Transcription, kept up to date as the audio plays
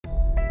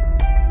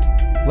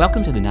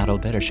Welcome to the Not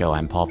Old Better Show.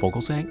 I'm Paul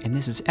Vogelsang, and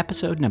this is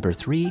episode number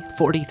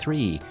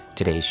 343.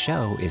 Today's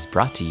show is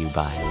brought to you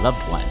by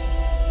Loved1.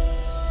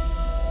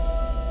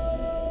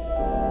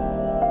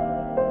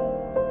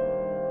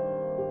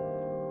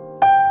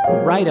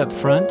 Right up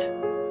front,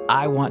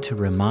 I want to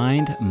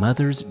remind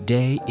Mother's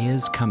Day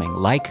is coming.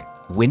 Like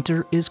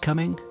winter is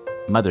coming,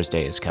 Mother's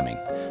Day is coming.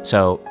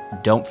 So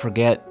don't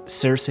forget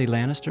Cersei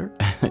Lannister,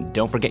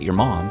 don't forget your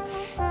mom,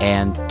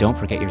 and don't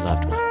forget your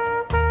loved one.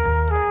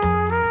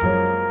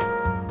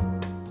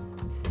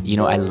 You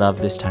know, I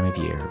love this time of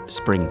year,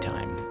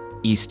 springtime,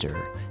 Easter,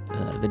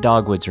 the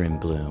dogwoods are in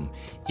bloom.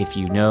 If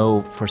you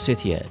know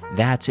Forsythia,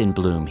 that's in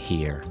bloom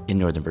here in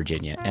Northern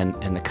Virginia,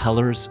 and the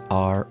colors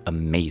are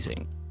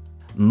amazing.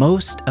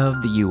 Most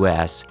of the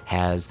U.S.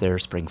 has their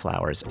spring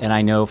flowers, and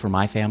I know for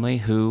my family,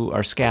 who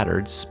are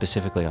scattered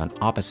specifically on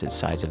opposite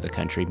sides of the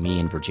country, me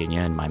in Virginia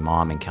and my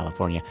mom in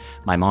California,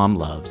 my mom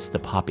loves the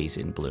poppies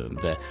in bloom,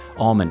 the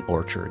almond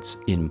orchards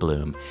in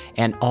bloom,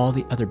 and all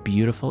the other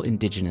beautiful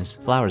indigenous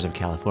flowers of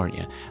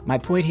California. My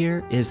point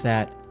here is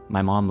that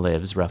my mom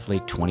lives roughly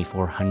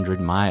 2,400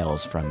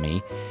 miles from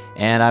me,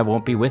 and I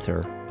won't be with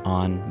her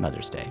on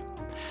Mother's Day.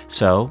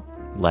 So,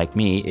 like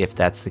me, if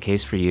that's the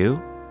case for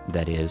you,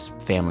 that is,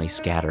 family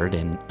scattered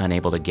and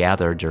unable to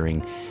gather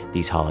during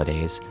these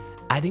holidays,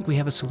 I think we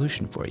have a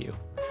solution for you.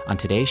 On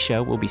today's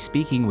show, we'll be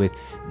speaking with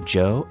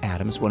Joe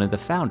Adams, one of the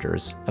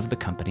founders of the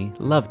company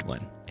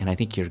Loved1, and I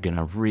think you're going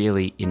to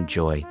really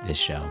enjoy this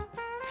show.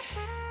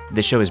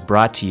 This show is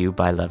brought to you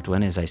by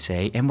Loved1, as I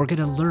say, and we're going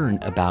to learn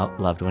about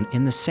Loved1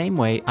 in the same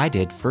way I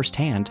did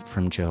firsthand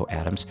from Joe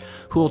Adams,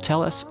 who will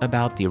tell us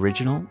about the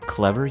original,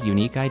 clever,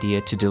 unique idea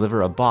to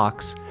deliver a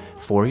box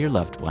for your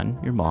loved one,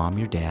 your mom,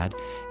 your dad,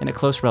 and a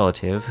close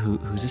relative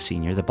who's a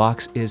senior. The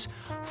box is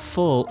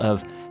full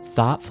of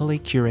thoughtfully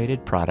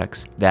curated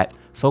products that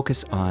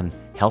focus on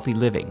healthy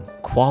living,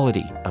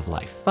 quality of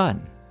life,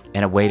 fun,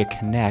 and a way to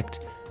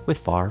connect with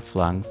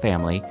far-flung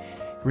family,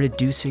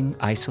 reducing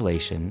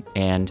isolation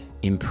and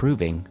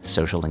improving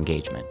social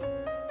engagement.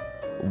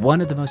 One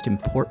of the most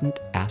important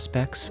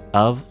aspects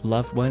of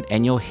Loved1,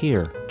 and you'll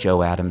hear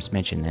Joe Adams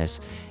mention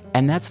this,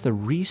 and that's the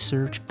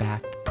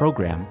research-backed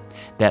program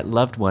that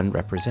Loved1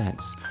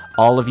 represents.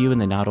 All of you in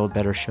the Not Old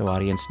Better Show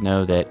audience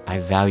know that I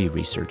value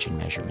research and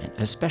measurement,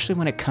 especially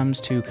when it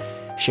comes to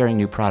sharing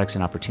new products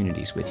and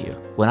opportunities with you.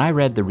 When I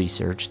read the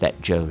research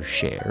that Joe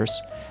shares,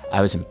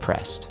 I was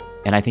impressed,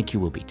 and I think you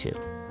will be too.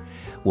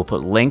 We'll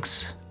put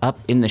links up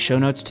in the show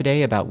notes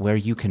today about where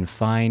you can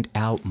find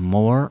out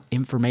more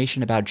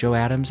information about Joe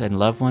Adams and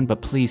Loved1,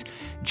 but please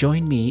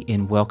join me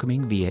in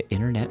welcoming via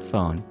internet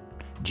phone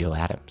Joe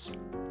Adams.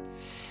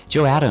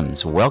 Joe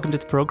Adams, welcome to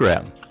the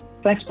program.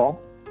 Thanks, Paul.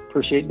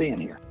 Appreciate being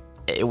here.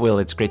 Well,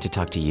 it's great to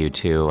talk to you,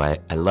 too. I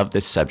love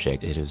this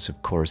subject. It is,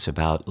 of course,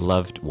 about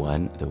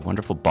Loved1, the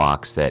wonderful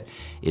box that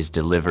is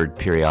delivered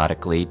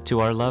periodically to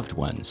our loved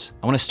ones.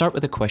 I want to start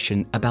with a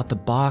question about the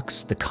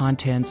box, the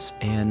contents,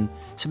 and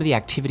some of the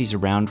activities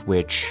around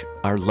which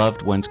our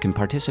loved ones can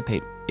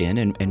participate in.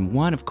 And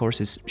one, of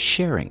course, is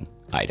sharing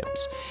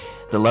items.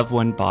 The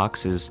Loved1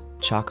 box is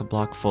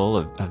chock-a-block full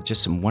of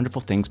just some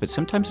wonderful things, but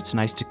sometimes it's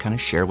nice to kind of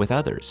share with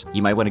others.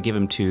 You might want to give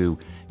them to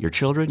your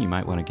children. You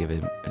might want to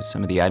give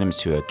some of the items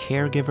to a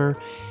caregiver.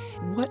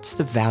 What's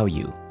the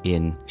value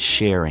in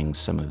sharing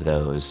some of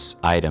those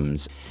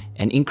items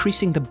and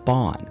increasing the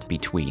bond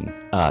between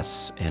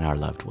us and our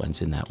loved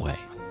ones in that way?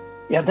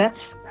 Yeah,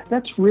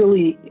 that's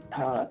really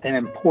an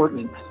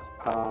important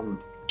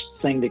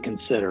thing to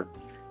consider.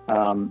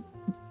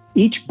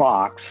 Each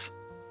box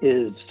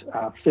is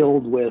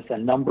filled with a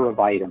number of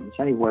items,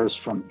 anywhere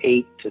from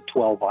 8 to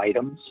 12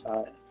 items,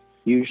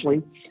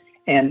 usually.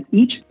 And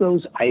each of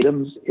those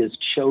items is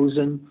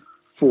chosen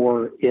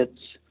for its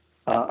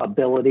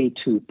ability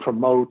to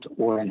promote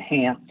or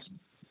enhance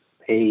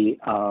a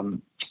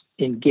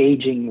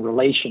engaging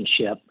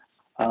relationship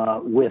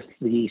with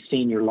the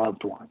senior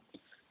loved one.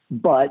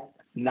 But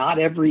not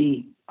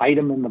every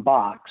item in the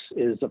box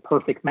is a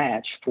perfect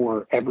match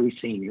for every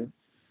senior.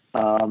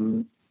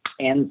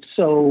 And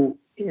so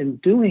in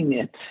doing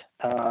it,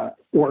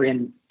 or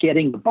in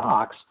getting the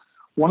box,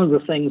 one of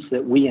the things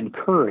that we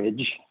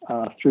encourage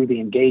through the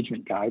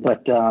engagement guide,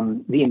 but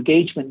the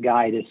engagement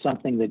guide is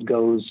something that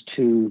goes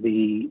to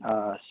the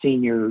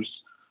seniors'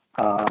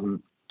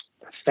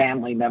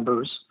 family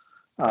members.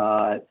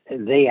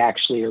 They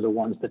actually are the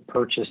ones that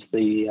purchase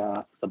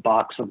the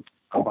box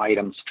of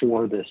items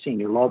for the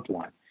senior loved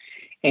one.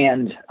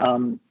 And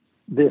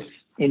this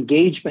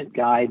engagement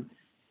guide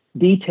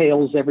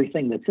details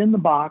everything that's in the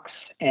box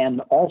and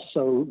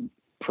also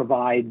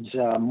provides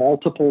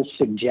multiple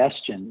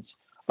suggestions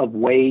of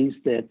ways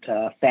that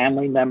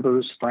family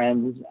members,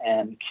 friends,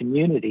 and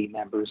community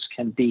members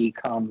can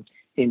become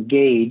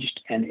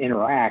engaged and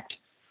interact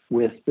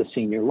with the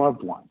senior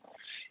loved one.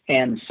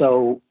 And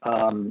so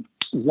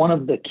one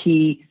of the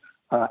key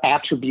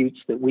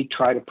attributes that we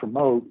try to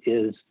promote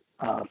is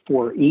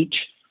for each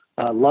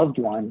loved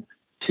one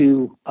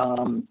to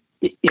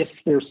if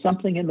there's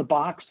something in the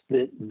box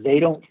that they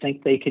don't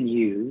think they can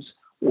use,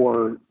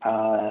 or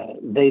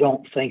they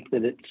don't think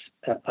that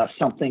it's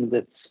something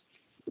that's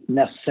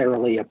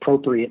necessarily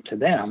appropriate to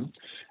them,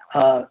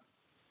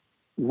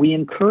 we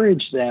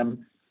encourage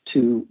them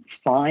to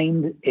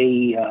find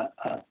a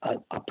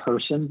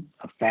person,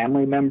 a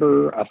family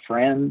member, a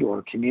friend,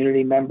 or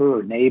community member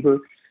or neighbor,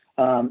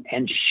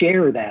 and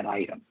share that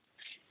item.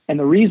 And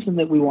the reason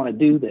that we want to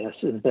do this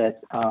is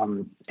that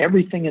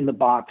everything in the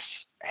box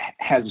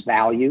has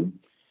value.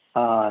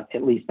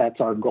 At least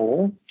that's our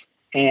goal.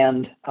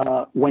 And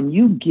when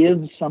you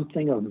give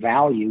something of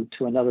value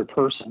to another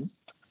person,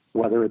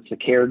 whether it's a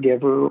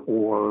caregiver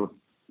or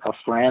a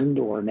friend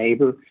or a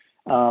neighbor,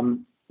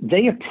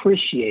 they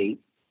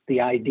appreciate the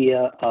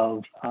idea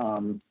of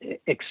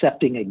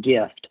accepting a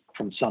gift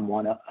from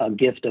someone, a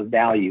gift of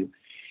value.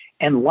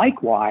 And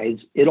likewise,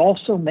 it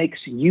also makes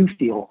you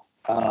feel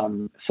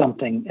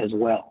something as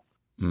well.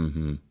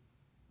 Mm-hmm.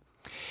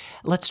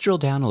 Let's drill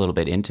down a little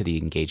bit into the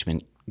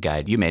engagement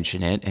guide. You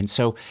mentioned it. And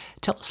so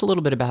tell us a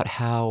little bit about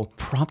how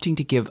prompting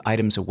to give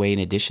items away, in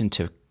addition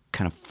to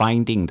kind of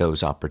finding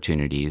those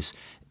opportunities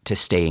to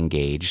stay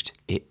engaged,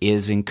 it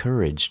is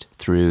encouraged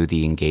through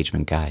the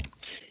engagement guide.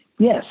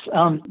 Yes,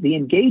 the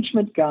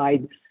engagement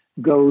guide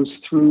goes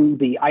through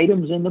the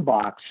items in the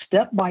box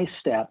step by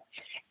step,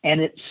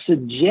 and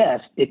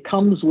it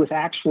comes with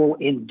actual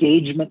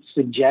engagement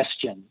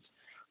suggestions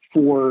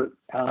for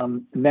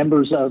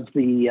members of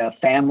the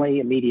family,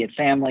 immediate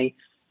family,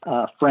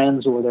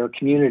 friends, or their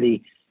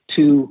community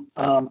to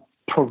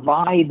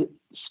provide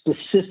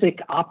specific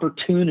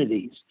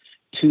opportunities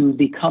to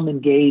become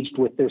engaged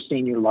with their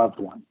senior loved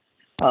one.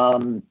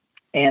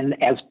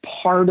 And as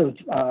part of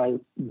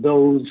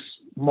those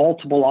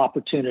multiple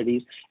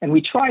opportunities, and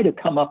we try to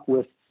come up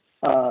with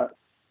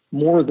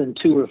more than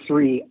 2 or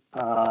 3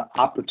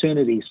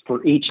 opportunities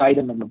for each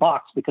item in the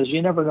box, because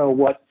you never know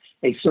what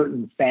a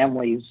certain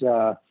family's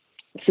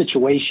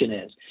situation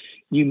is.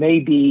 You may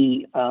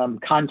be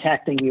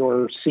contacting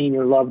your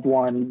senior loved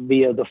one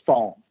via the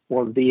phone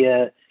or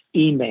via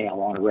email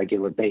on a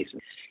regular basis.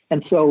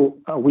 And so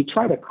we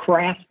try to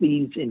craft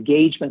these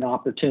engagement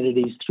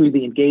opportunities through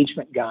the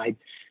engagement guide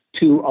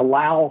to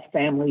allow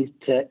families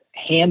to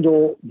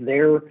handle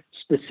their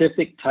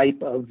specific type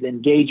of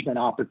engagement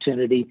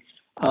opportunity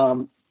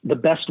the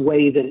best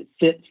way that it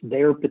fits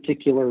their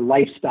particular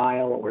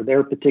lifestyle or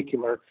their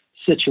particular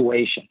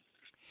situation.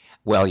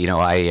 Well,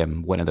 I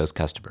am one of those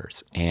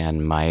customers,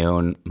 and my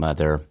own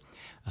mother,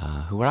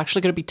 who we're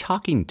actually going to be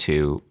talking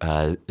to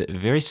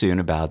very soon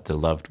about the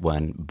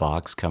Loved1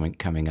 box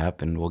coming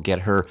up, and we'll get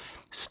her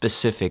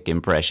specific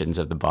impressions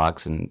of the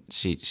box, and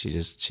she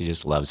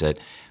just loves it.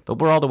 But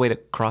we're all the way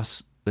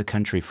across the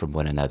country from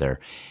one another,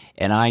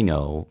 and I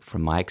know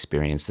from my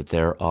experience that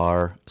there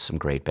are some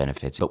great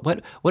benefits. But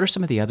what are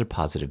some of the other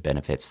positive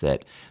benefits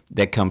that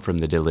come from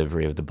the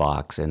delivery of the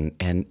box,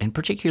 and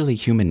particularly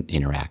human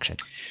interaction?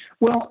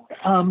 Well,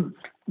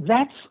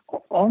 that's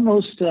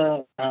almost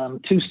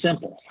too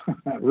simple,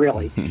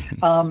 really.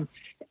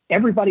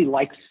 Everybody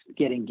likes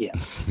getting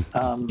gifts.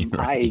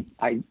 Right.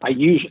 I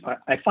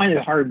find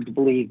it hard to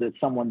believe that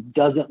someone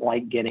doesn't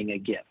like getting a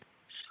gift.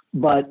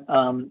 But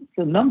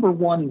the number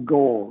one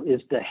goal is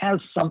to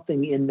have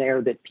something in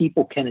there that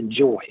people can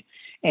enjoy.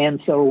 And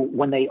so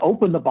when they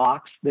open the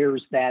box,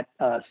 there's that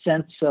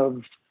sense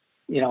of,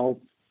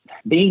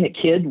 being a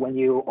kid when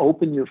you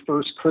open your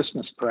first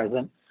Christmas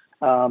present.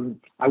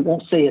 I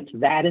won't say it's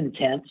that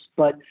intense,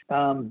 but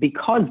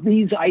because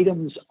these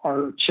items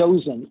are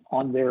chosen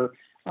on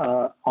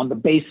the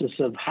basis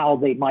of how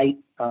they might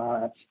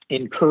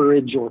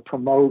encourage or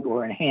promote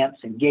or enhance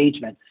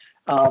engagement,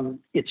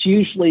 it's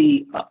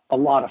usually a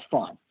lot of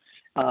fun.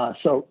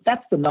 So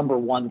that's the number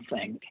one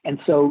thing. And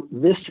so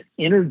this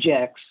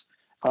interjects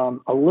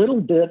a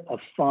little bit of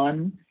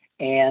fun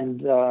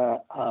and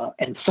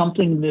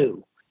something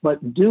new,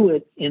 but do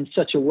it in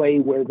such a way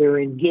where they're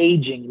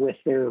engaging with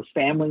their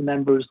family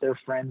members, their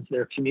friends,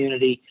 their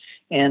community,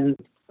 and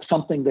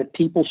something that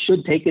people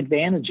should take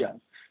advantage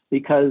of.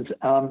 Because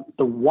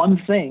the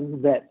one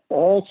thing that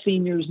all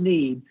seniors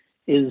need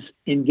is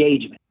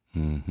engagement.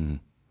 Mm-hmm.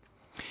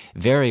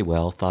 Very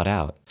well thought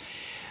out.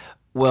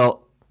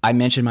 Well, I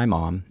mentioned my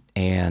mom,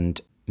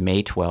 and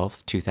May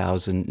 12th,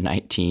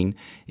 2019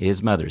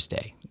 is Mother's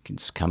Day.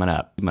 It's coming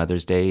up.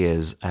 Mother's Day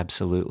is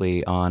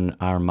absolutely on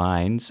our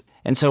minds.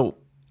 And so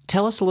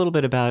tell us a little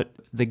bit about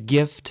the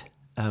gift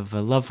of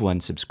a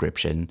Loved1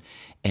 subscription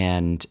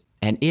and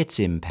its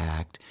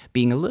impact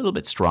being a little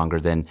bit stronger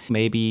than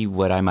maybe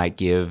what I might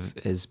give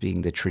as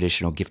being the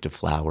traditional gift of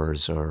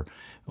flowers or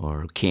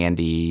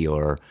candy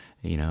or,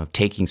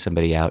 taking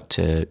somebody out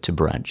to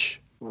brunch.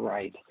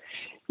 Right.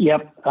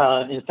 Yep.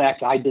 In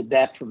fact, I did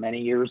that for many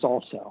years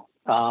also.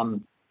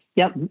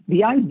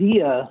 The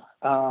idea,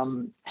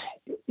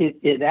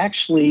 it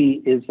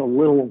actually is a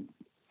little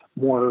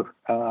more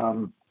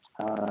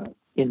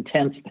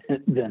intense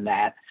than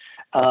that.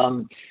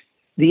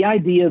 The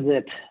idea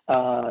that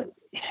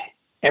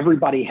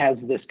everybody has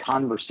this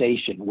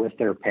conversation with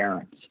their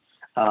parents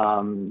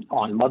on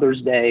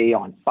Mother's Day,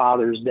 on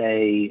Father's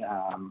Day,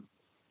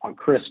 on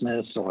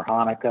Christmas or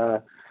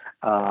Hanukkah,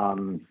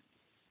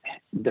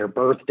 their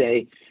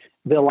birthday.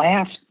 They'll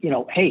ask,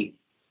 hey,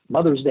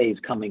 Mother's Day is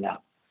coming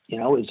up.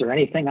 Is there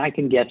anything I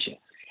can get you?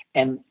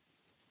 And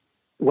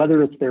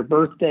whether it's their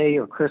birthday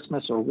or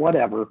Christmas or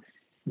whatever,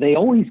 they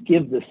always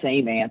give the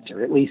same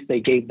answer. At least they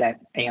gave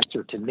that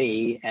answer to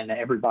me and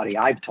everybody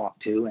I've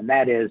talked to. And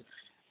that is,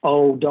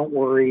 oh, don't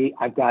worry.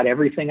 I've got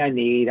everything I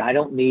need. I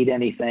don't need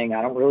anything.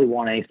 I don't really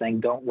want anything.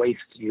 Don't waste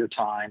your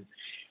time.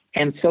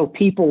 And so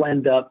people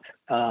end up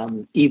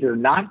either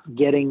not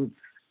getting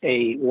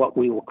what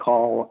we will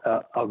call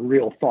a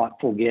real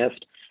thoughtful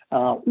gift,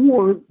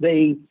 or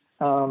they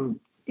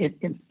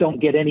don't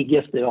get any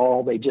gift at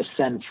all. They just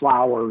send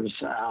flowers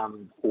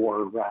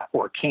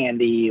or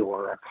candy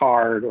or a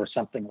card or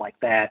something like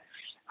that,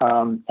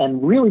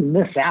 and really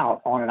miss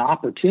out on an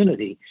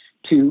opportunity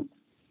to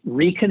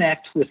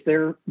reconnect with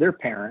their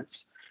parents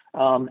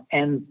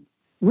and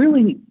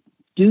really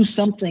do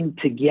something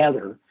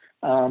together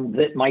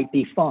that might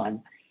be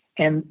fun.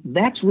 And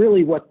that's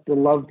really what the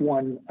Loved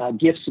One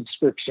gift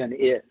subscription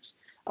is.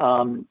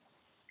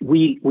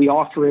 We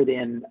offer it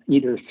in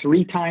either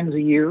 3 times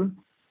a year,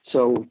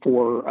 so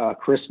for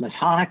Christmas,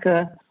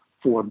 Hanukkah,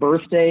 for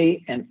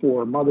birthday, and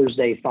for Mother's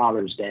Day,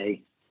 Father's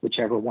Day,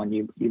 whichever one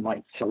you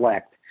might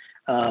select.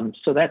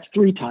 So that's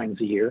 3 times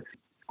a year.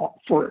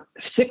 For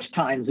 6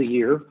 times a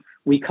year,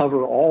 we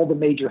cover all the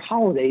major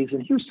holidays.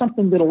 And here's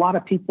something that a lot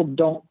of people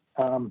don't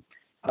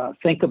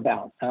think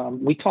about.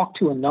 We talked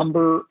to a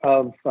number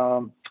of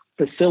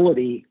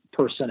facility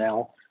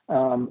personnel,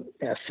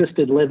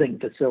 assisted living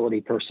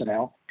facility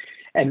personnel,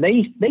 and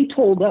they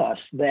told us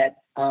that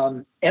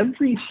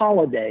every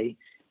holiday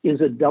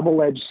is a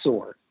double-edged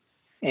sword.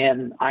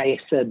 And I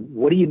said,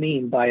 what do you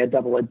mean by a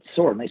double-edged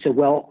sword? And they said,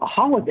 well, a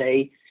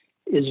holiday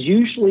is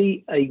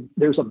usually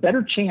there's a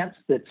better chance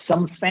that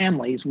some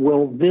families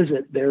will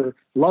visit their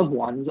loved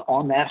ones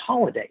on that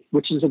holiday,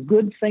 which is a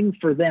good thing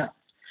for them.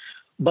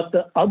 But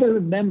the other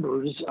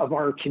members of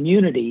our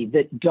community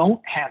that don't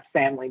have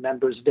family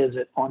members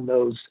visit on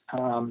those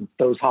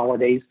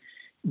holidays,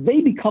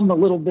 they become a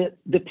little bit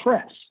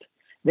depressed.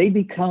 They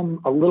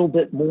become a little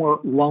bit more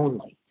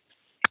lonely,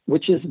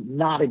 which is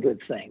not a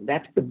good thing.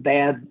 That's the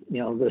bad,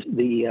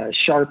 the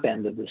sharp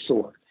end of the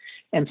sword.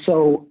 And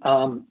so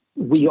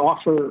we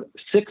offer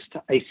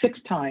a 6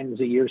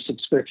 times a year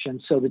subscription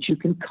so that you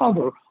can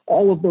cover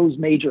all of those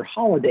major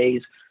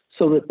holidays,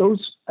 so that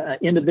those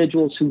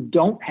individuals who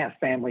don't have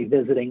family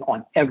visiting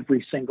on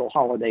every single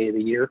holiday of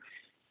the year,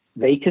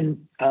 they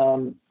can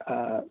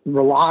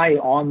rely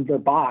on the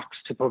box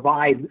to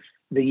provide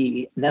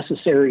the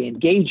necessary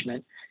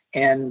engagement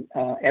and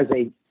as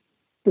a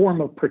form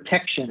of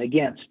protection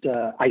against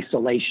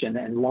isolation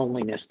and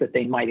loneliness that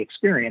they might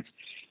experience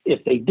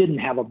if they didn't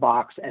have a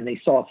box and they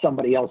saw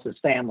somebody else's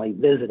family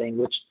visiting,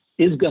 which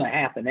is going to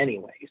happen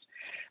anyways.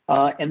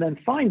 And then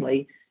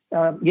finally,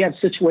 you have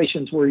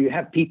situations where you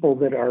have people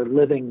that are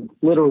living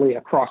literally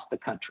across the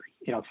country,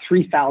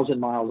 3,000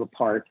 miles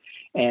apart.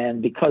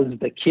 And because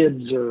the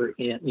kids are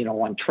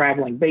on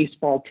traveling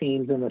baseball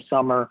teams in the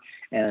summer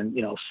and,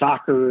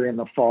 soccer in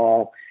the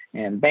fall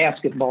and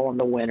basketball in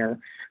the winter,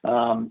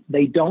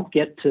 they don't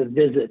get to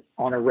visit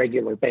on a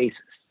regular basis.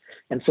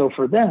 And so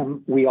for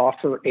them, we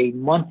offer a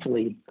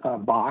monthly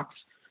box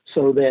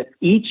so that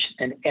each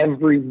and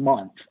every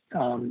month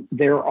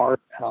there are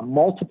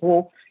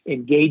multiple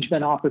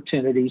engagement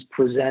opportunities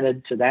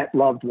presented to that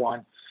loved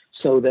one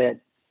so that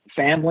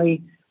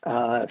family,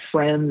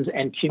 friends,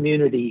 and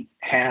community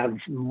have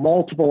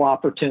multiple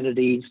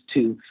opportunities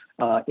to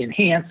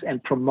enhance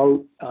and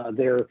promote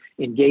their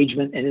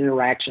engagement and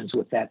interactions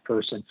with that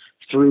person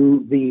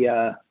through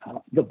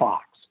the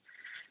box.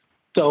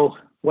 So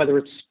whether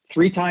it's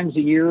 3 times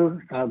a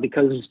year,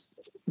 because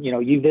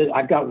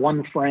I've got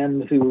one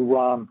friend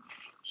who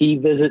he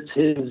visits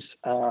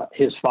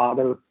his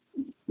father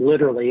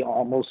literally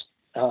almost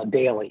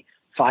daily,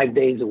 5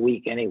 days a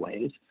week,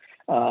 anyways.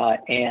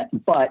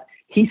 But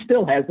he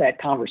still has that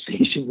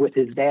conversation with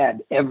his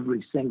dad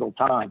every single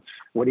time.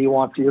 What do you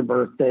want for your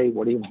birthday?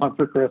 What do you want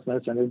for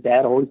Christmas? And his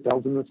dad always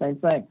tells him the same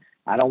thing.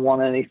 I don't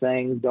want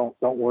anything. Don't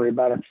worry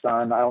about it,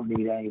 son. I don't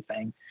need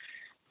anything.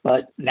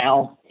 But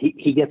now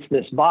he gets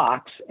this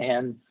box,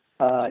 and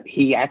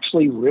he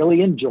actually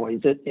really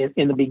enjoys it.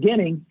 In the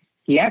beginning,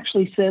 he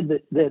actually said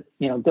that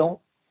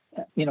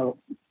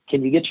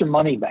can you get your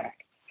money back?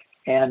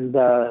 And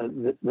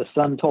the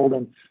son told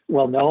him,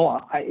 well,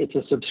 no, it's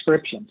a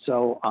subscription,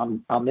 so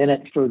I'm in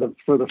it for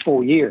the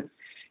full year.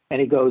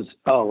 And he goes,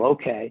 oh,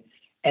 okay.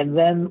 And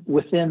then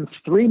within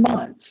 3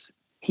 months,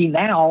 he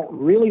now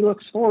really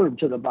looks forward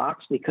to the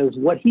box, because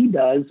what he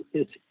does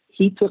is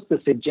he took the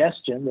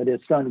suggestion that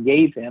his son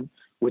gave him,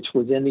 which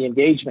was in the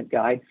engagement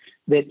guide,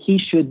 that he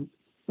should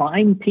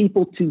find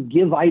people to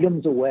give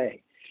items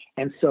away.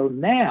 And so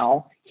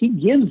now he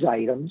gives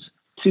items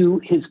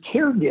to his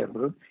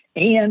caregiver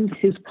and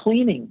his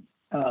cleaning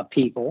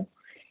people.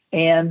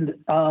 And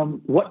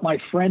what my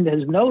friend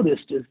has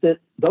noticed is that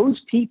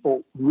those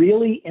people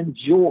really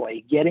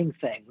enjoy getting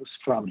things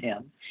from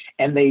him,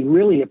 and they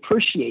really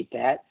appreciate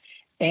that.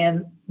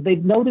 And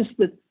they've noticed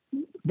that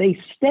they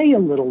stay a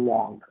little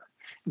longer.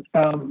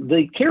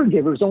 The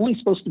caregiver is only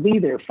supposed to be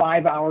there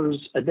 5 hours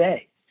a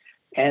day.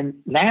 And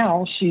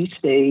now she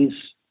stays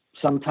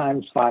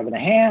sometimes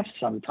 5.5,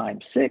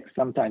 sometimes 6,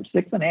 sometimes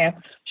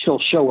 6.5. She'll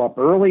show up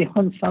early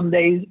on some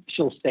days.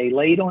 She'll stay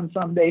late on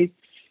some days.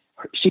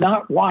 She's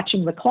not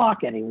watching the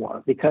clock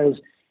anymore because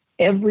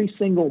every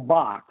single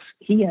box,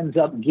 he ends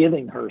up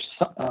giving her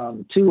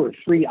 2 or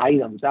 3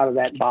 items out of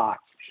that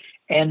box.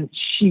 And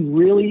she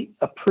really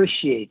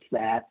appreciates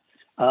that.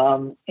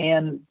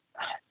 And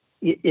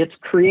it's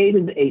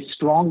created a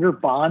stronger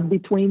bond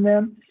between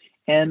them.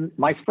 And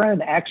my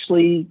friend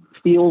actually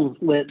feels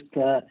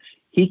that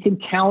he can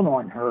count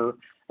on her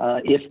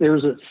if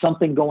there's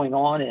something going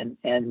on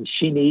and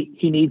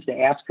he needs to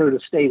ask her to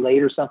stay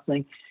late or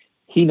something.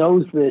 He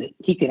knows that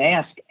he can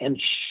ask and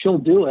she'll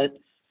do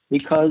it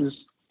because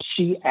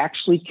she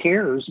actually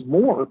cares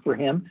more for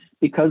him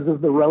because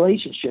of the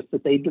relationship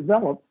that they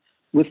develop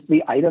with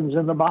the items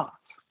in the box.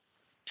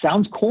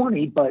 Sounds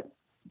corny, but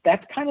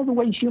that's kind of the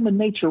way human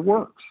nature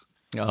works.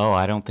 Oh,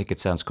 I don't think it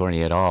sounds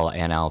corny at all.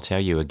 And I'll tell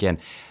you again,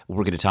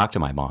 we're going to talk to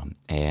my mom,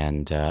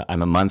 and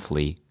I'm a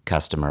monthly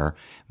customer.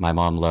 My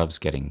mom loves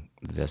getting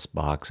this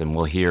box, and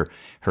we'll hear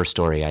her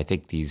story. I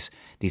think these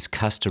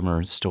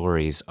customer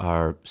stories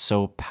are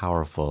so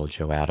powerful.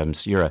 Joe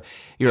Adams, you're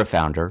a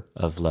founder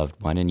of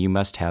Loved1, and you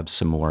must have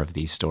some more of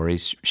these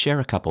stories.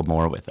 Share a couple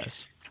more with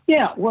us.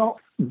 Yeah,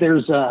 well,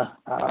 there's a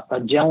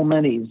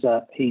gentleman.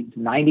 He's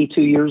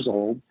 92 years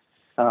old.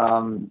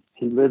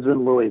 He lives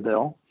in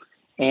Louisville.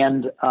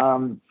 And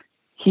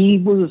he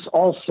was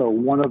also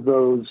one of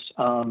those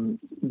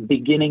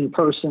beginning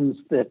persons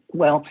that,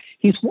 well,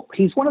 he's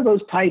one of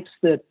those types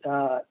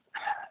that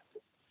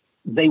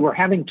they were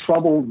having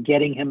trouble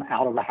getting him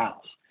out of the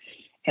house.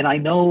 And I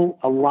know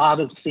a lot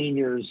of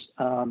seniors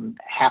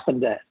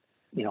happen to,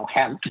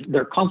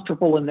 they're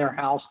comfortable in their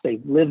house.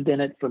 They've lived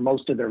in it for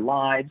most of their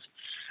lives.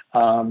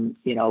 They're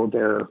in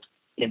their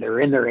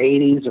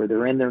 80s or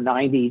they're in their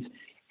 90s,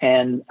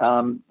 and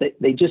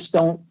they just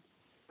don't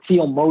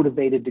feel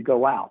motivated to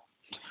go out.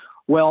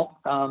 Well,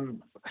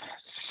 one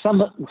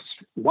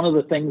of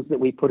the things that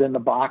we put in the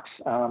box,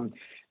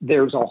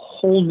 there's a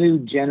whole new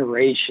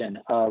generation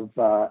of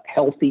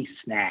healthy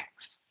snacks.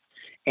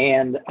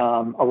 And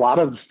a lot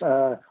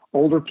of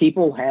older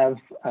people have,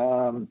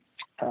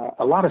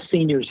 a lot of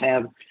seniors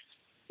have,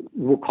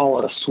 we'll call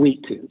it a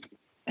sweet tooth.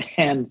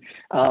 And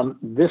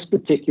this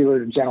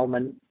particular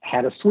gentleman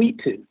had a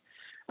sweet tooth.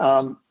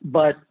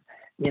 But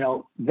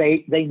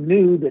they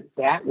knew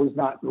that was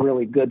not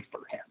really good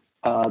for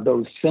him.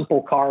 Those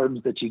simple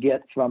carbs that you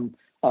get from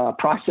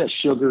processed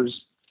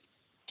sugars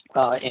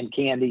and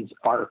candies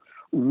are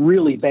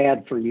really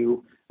bad for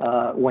you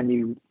when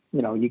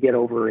you get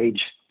over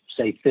age,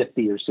 say,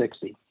 50 or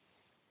 60.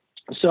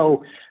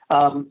 So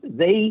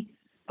they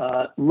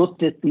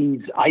looked at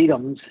these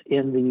items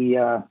in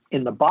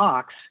the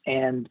box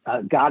and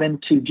got him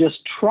to just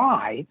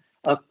try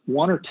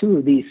 1 or 2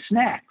 of these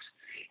snacks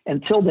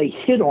until they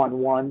hit on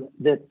one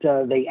that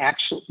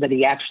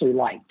he actually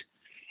liked.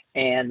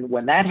 And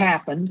when that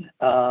happened,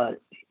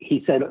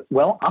 he said,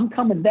 well, I'm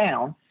coming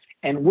down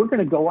and we're going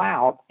to go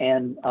out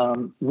and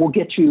we'll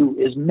get you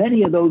as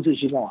many of those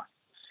as you want.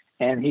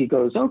 And he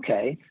goes,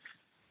 okay.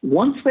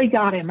 Once they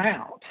got him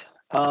out,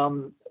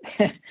 one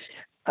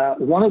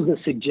of the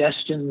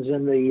suggestions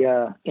in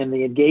the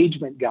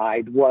engagement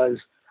guide was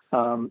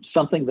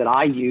something that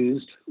I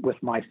used with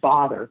my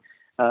father.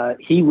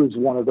 He was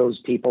one of those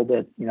people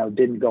that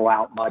didn't go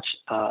out much.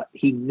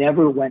 He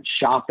never went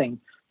shopping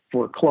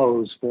for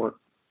clothes for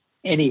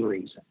any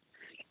reason,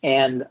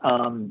 and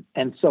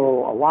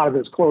so a lot of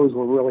his clothes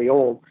were really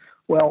old.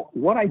 Well,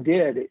 what I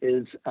did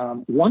is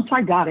once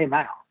I got him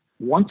out,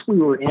 once we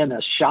were in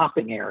a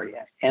shopping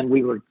area and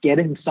we were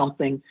getting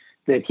something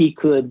that he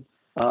could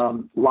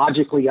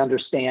logically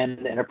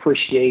understand and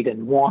appreciate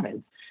and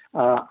wanted,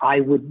 I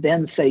would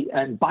then say,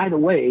 and by the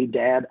way,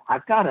 Dad,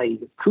 I've got a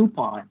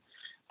coupon.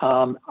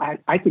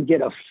 I could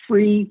get a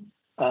free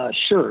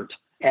shirt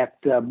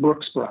at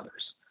Brooks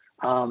Brothers.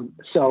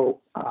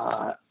 So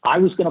I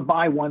was going to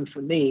buy one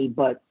for me,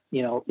 but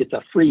it's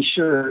a free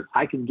shirt.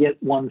 I can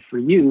get one for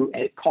you.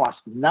 And it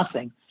costs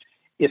nothing.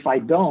 If I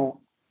don't,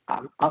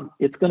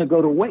 it's going to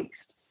go to waste,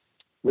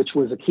 which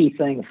was a key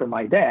thing for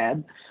my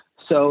dad.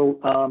 So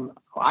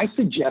I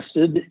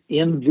suggested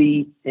in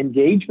the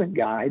engagement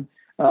guide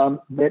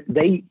that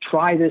they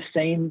try this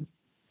same,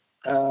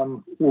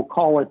 we'll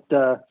call it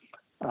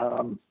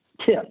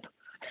tip,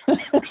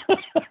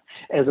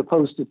 as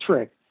opposed to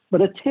trick,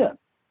 but a tip.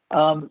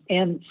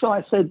 And so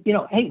I said,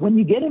 hey, when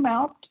you get him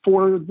out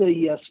for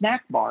the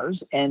snack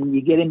bars and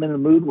you get him in a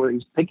mood where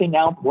he's picking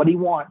out what he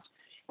wants,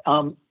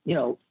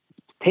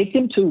 take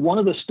him to one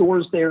of the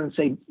stores there and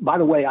say, by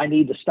the way, I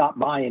need to stop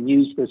by and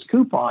use this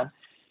coupon.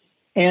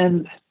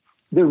 And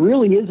there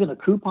really isn't a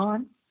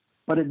coupon,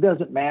 but it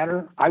doesn't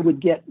matter. I would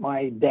get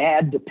my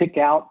dad to pick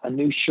out a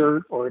new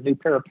shirt or a new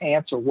pair of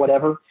pants or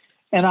whatever.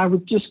 And I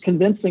was just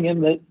convincing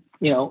him that,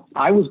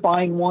 I was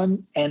buying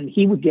one and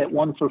he would get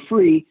one for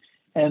free,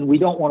 and we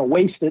don't want to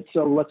waste it.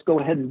 So let's go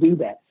ahead and do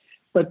that.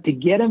 But to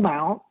get him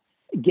out,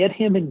 get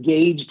him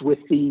engaged with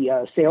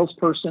the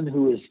salesperson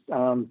who is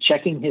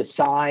checking his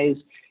size,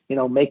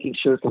 making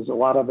sure, because a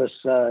lot of us,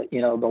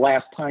 the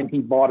last time he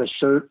bought a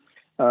shirt,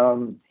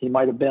 He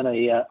might have been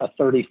a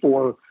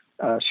 34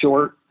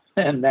 short,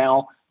 and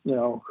now,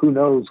 who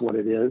knows what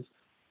it is.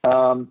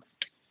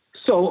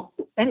 So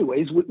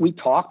anyways, we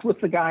talked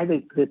with the guy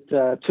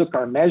that took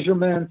our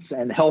measurements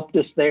and helped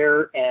us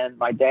there. And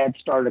my dad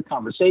started a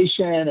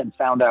conversation and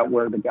found out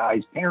where the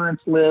guy's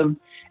parents lived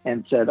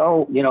and said,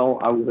 oh,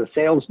 I was a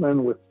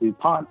salesman with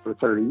DuPont for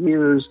 30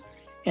 years.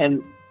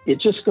 And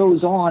it just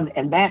goes on.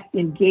 And that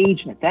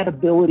engagement, that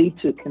ability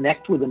to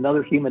connect with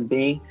another human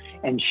being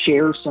and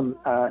share some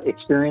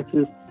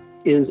experiences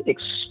is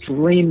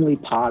extremely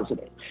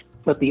positive.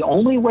 But the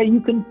only way you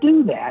can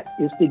do that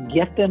is to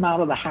get them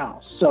out of the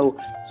house. So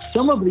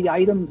some of the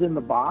items in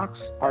the box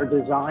are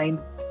designed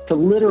to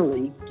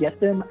literally get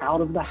them out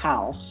of the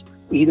house,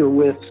 either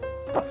with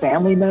a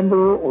family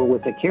member or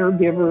with a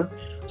caregiver,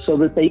 so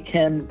that they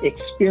can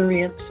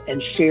experience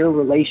and share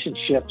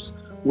relationships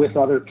with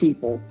other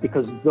people,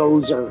 because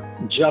those are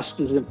just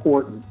as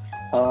important,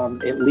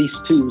 at least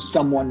to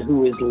someone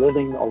who is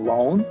living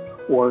alone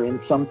or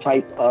in some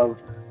type of,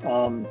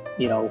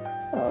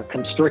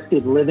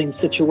 constricted living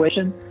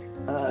situation,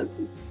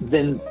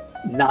 than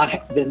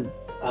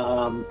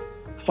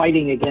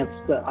fighting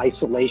against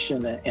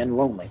isolation and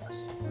loneliness.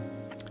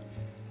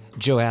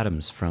 Joe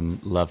Adams from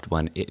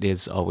Loved1, it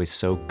is always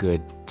so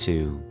good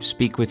to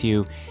speak with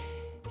you.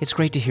 It's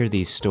great to hear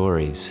these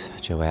stories,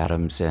 Joe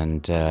Adams,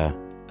 and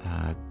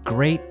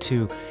great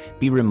to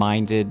be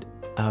reminded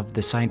of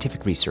the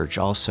scientific research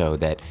also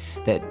that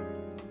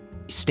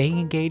staying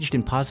engaged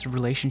in positive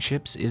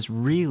relationships is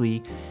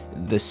really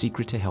the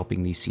secret to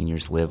helping these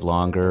seniors live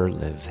longer,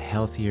 live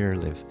healthier,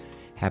 live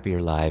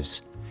happier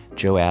lives.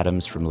 Joe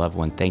Adams from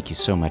Loved1, thank you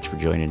so much for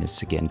joining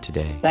us again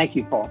today. Thank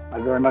you, Paul. I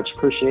very much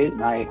appreciate it,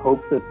 and I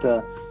hope that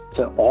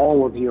to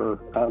all of your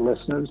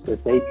listeners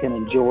that they can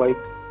enjoy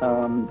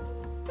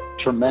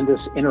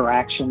tremendous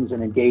interactions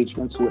and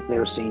engagements with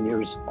their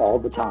seniors all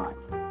the time.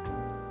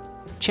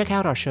 Check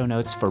out our show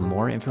notes for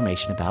more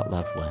information about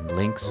Loved1,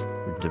 links,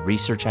 the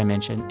research I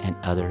mentioned, and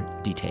other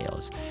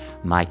details.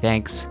 My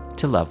thanks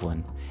to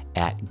Loved1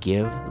 at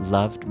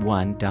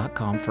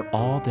giveloved1.com for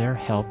all their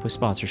help with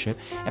sponsorship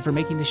and for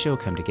making the show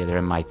come together.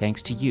 And my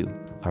thanks to you,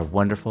 our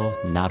wonderful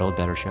Not Old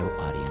Better Show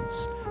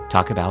audience.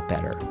 Talk about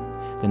better,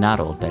 the Not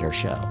Old Better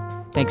Show.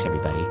 Thanks,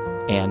 everybody,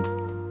 and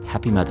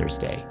happy Mother's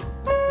Day.